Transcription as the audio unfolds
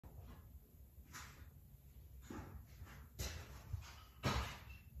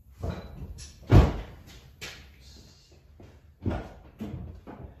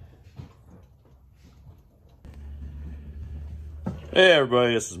Hey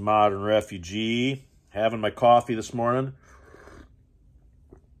everybody, this is Modern Refugee. Having my coffee this morning.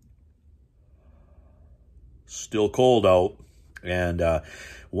 Still cold out. And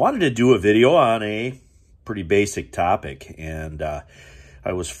wanted to do a video on a pretty basic topic. And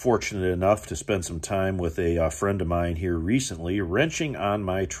I was fortunate enough to spend some time with a friend of mine here recently wrenching on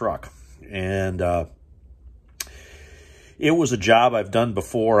my truck. And it was a job I've done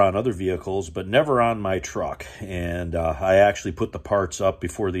before on other vehicles, but never on my truck. And I actually put the parts up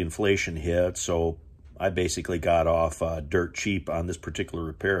before the inflation hit, so I basically got off dirt cheap on this particular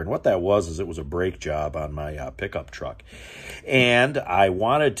repair. And what that was is it was a brake job on my pickup truck. And I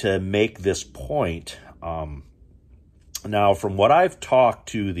wanted to make this point. Now, from what I've talked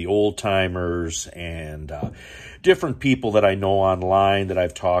to the old-timers and different people that I know online that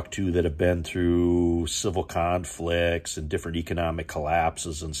I've talked to that have been through civil conflicts and different economic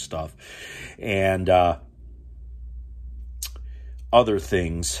collapses and stuff, and other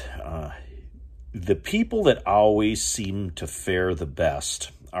things, the people that always seem to fare the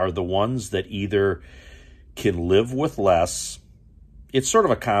best are the ones that either can live with less. It's sort of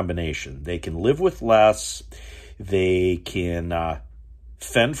a combination. They can live with less. They can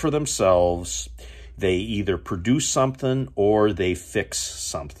fend for themselves. They either produce something or they fix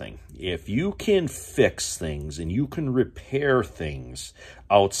something. If you can fix things and you can repair things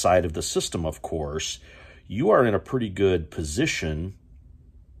outside of the system, of course, you are in a pretty good position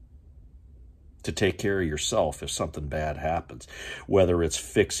to take care of yourself if something bad happens. Whether it's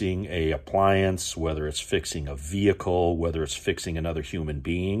fixing an appliance, whether it's fixing a vehicle, whether it's fixing another human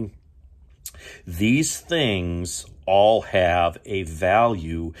being. These things all have a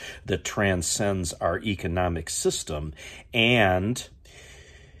value that transcends our economic system, and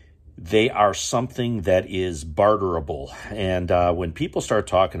they are something that is barterable. And when people start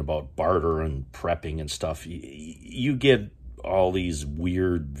talking about barter and prepping and stuff, you get all these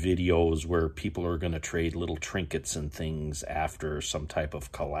weird videos where people are going to trade little trinkets and things after some type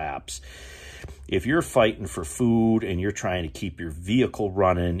of collapse. If you're fighting for food and you're trying to keep your vehicle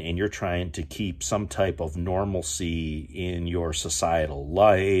running and you're trying to keep some type of normalcy in your societal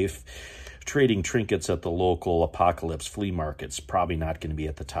life, trading trinkets at the local apocalypse flea market's probably not going to be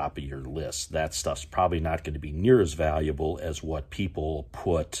at the top of your list. That stuff's probably not going to be near as valuable as what people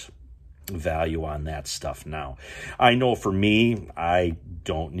put value on that stuff now. I know for me, I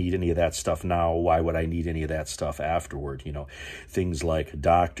don't need any of that stuff now. Why would I need any of that stuff afterward? You know, things like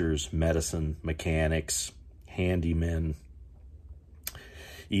doctors, medicine, mechanics, handymen,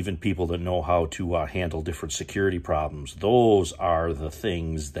 even people that know how to handle different security problems. Those are the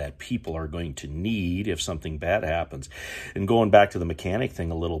things that people are going to need if something bad happens. And going back to the mechanic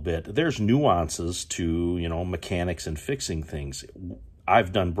thing a little bit, there's nuances to, you know, mechanics and fixing things.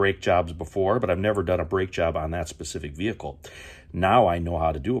 I've done brake jobs before, but I've never done a brake job on that specific vehicle. Now I know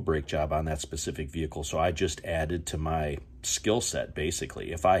how to do a brake job on that specific vehicle, so I just added to my skill set,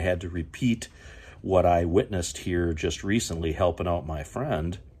 basically. If I had to repeat what I witnessed here just recently helping out my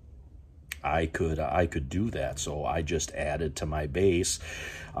friend, I could do that. So I just added to my base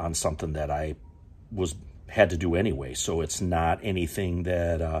on something that I had to do anyway. So it's not anything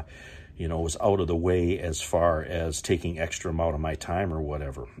that you know, was out of the way as far as taking extra amount of my time or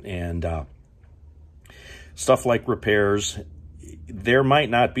whatever. And stuff like repairs, there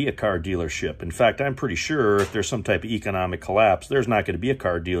might not be a car dealership. In fact, I'm pretty sure if there's some type of economic collapse, there's not going to be a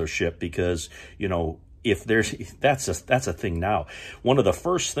car dealership because, you know, if there's, that's a thing now. One of the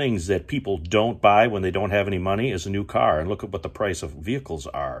first things that people don't buy when they don't have any money is a new car. And look at what the price of vehicles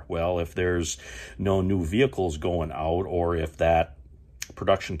are. Well, if there's no new vehicles going out, or if that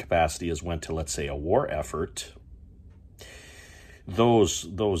production capacity has went to, let's say, a war effort, those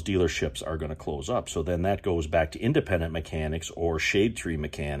dealerships are going to close up. So then that goes back to independent mechanics or shade tree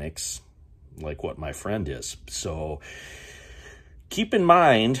mechanics, like what my friend is. So keep in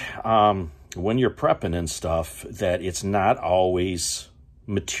mind when you're prepping and stuff that it's not always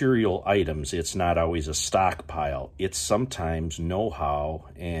material items. It's not always a stockpile. It's sometimes know-how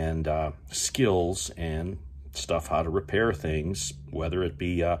and skills and stuff, how to repair things, whether it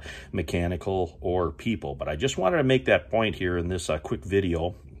be mechanical or people. But I just wanted to make that point here in this quick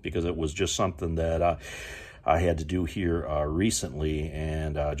video because it was just something that I had to do here recently,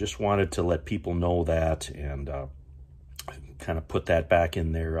 and just wanted to let people know that and kind of put that back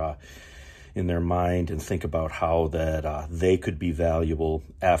in their mind and think about how that they could be valuable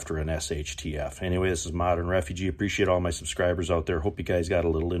after an SHTF. Anyway, this is Modern Refugee. Appreciate all my subscribers out there. Hope you guys got a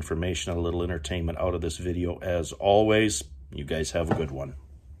little information, a little entertainment out of this video. As always, you guys have a good one.